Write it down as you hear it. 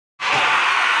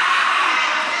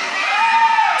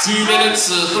2 minutes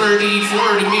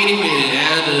 34 remaining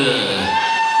and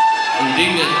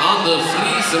ending on the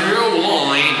free throw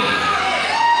line.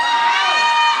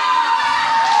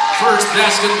 First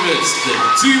basket missed.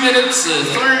 2 minutes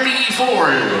 34.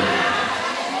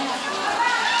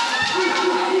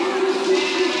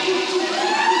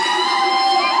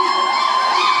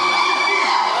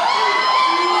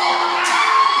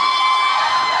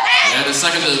 And the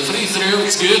second free throw,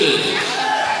 it's good.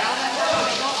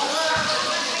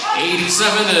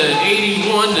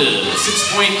 87-81,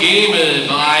 6-point game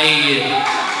by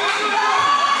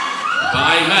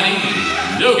MADDIE.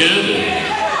 No good.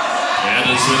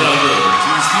 And it's another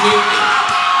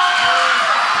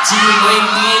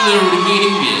 2:19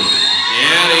 remaining.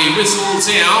 And a whistle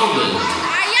sound.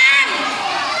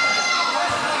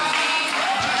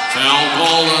 Foul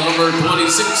call number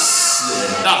 26.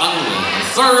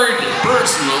 Third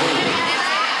personal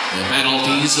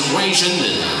penalty situation.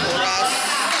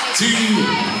 2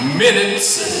 minutes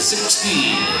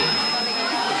 16.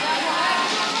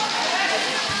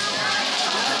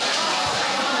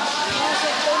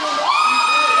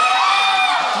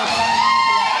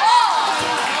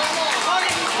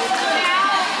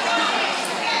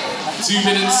 Two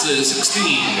minutes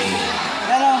 16.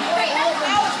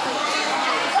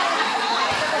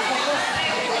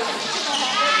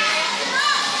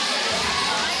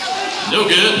 No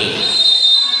good.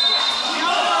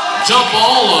 Jump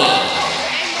ball.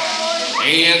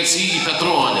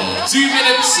 ANCPETRON. 2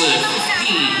 minutes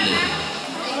 15.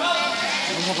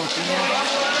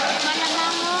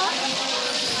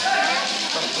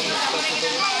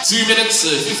 Two minutes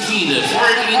 15.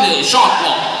 14 shot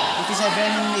clock.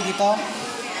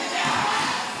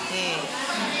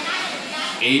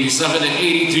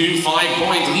 87-82,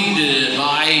 5-point lead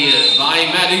by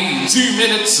MADDIE. 2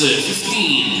 minutes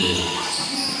 15.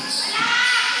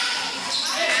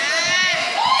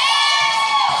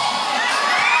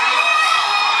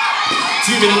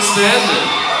 Two minutes 10.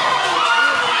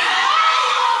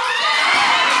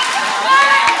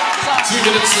 2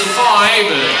 minutes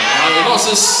 5.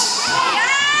 Losses.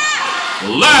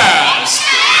 Last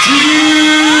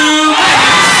 2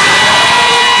 minutes.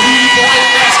 3-point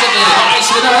basket by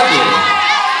Ciudad.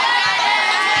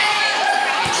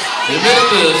 A minute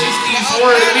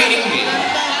 54 remaining.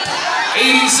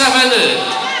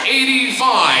 87-85.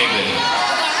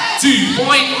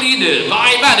 2-point lead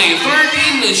by MADDIE.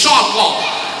 13 shot clock.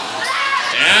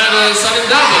 And sudden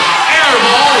double. Air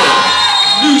ball.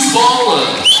 Loose ball.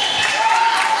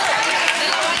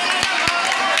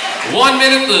 1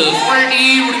 minute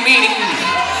 40 remaining.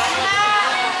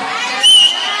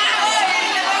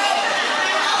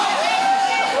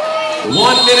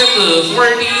 One minute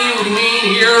 40 remain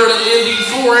here in the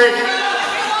fourth.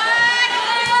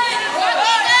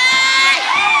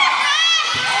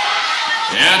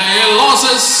 And a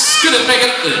losses couldn't make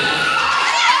it.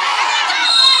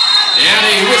 And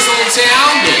a whistle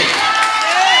sound.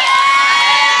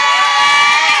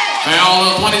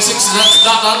 Foul 26, that's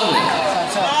not done.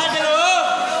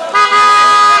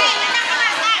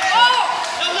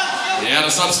 And a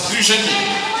substitution.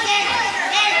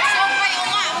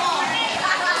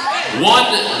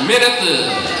 1 minute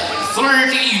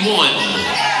 31.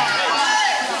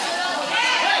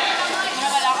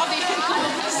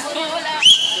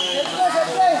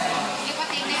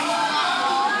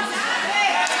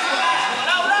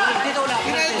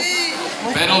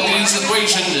 Penalty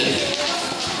situation.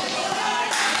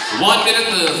 1 minute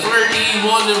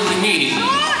 31 remaining.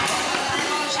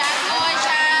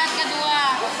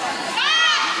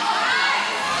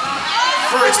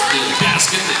 First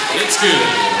basket, it's good.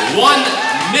 1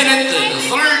 minute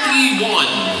 31.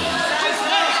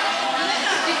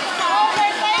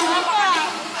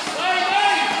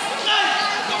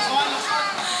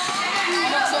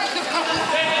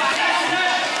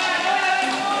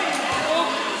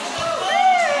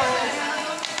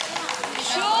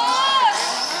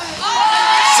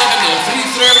 Second free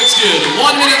throw, it's good.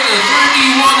 1 minute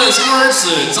 31 scores,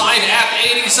 tied at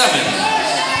 87.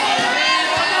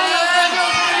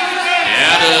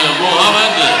 And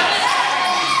Mohammed.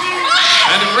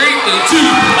 And a great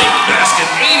 2-point basket,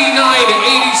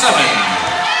 89-87.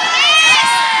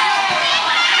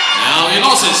 Now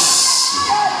Enosis.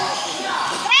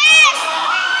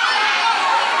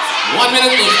 1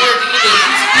 minute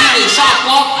 15 shot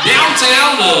clock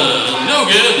downtown, no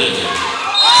good.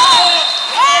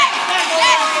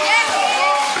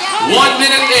 1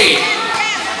 minute 8.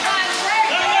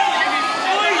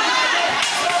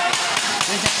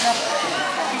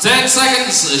 10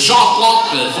 seconds shot clock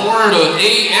for the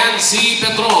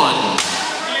ANCPETRON.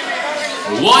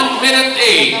 1 minute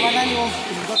 8.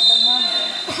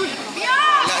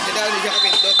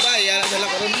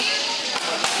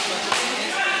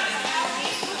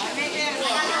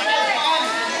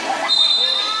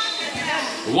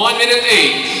 1 minute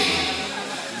 8.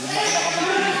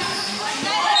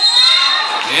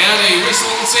 And a whistle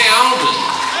sound.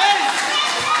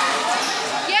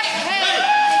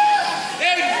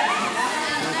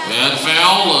 And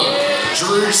foul,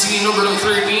 jersey number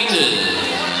 13.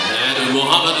 And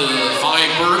Muhammad, 5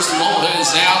 personal,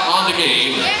 is out on the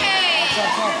game.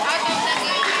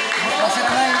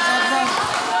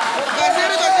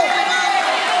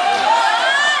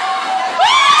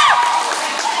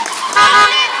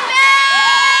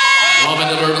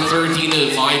 Muhammad, number 13,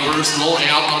 5 personal,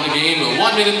 out on the game.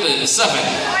 1 minute 7.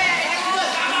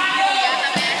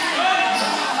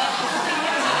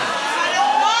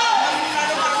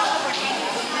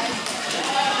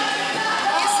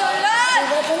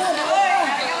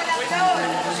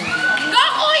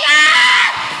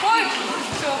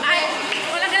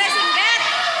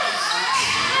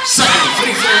 Second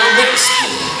free throw missed.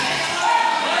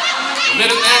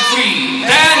 Minute and 3.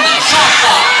 Then shot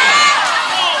clock.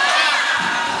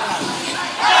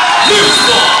 Loose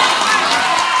ball.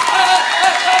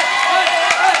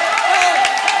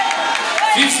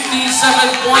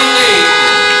 57.8.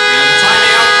 And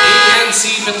timeout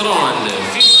ANCPETRON.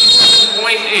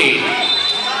 57.8.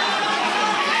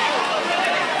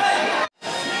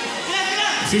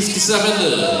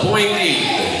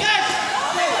 57.8.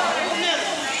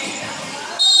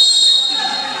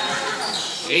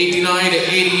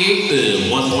 89-88,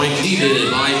 1 point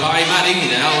lead by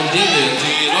MADDIE. Now Ding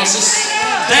to losses.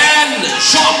 Then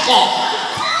shot clock.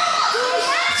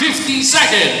 50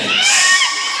 seconds.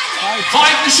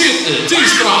 5 to shoot. Too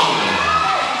strong.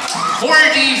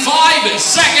 45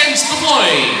 seconds to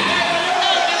play.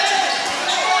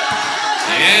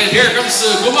 And here comes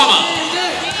Gumama.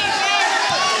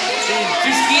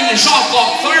 15 shot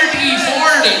clock.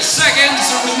 34 seconds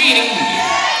remaining.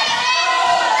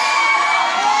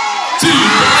 2-point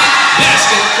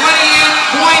basket,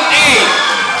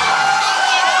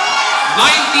 28.8.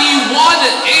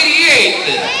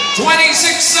 91-88,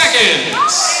 26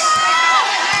 seconds.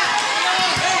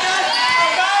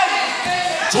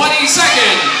 20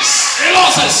 seconds. It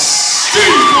loses. 2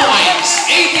 points,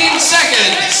 18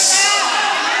 seconds.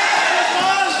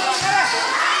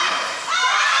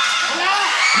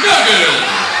 No good.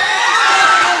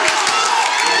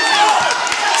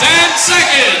 10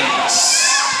 seconds.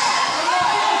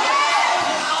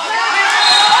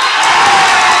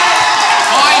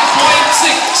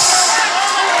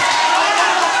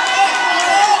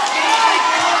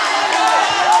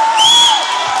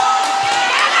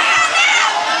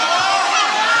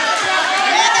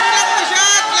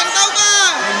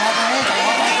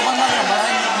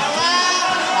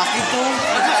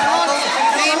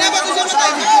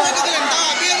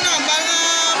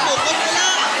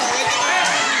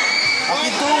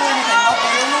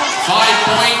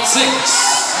 5.6.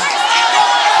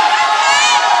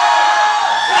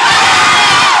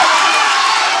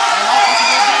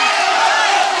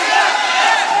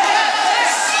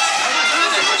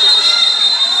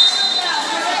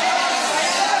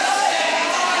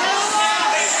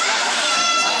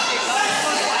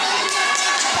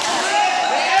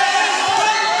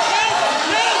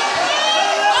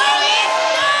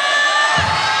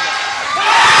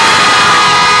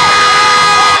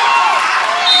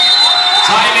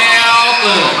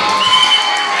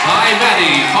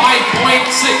 MADDIE,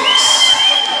 5.6.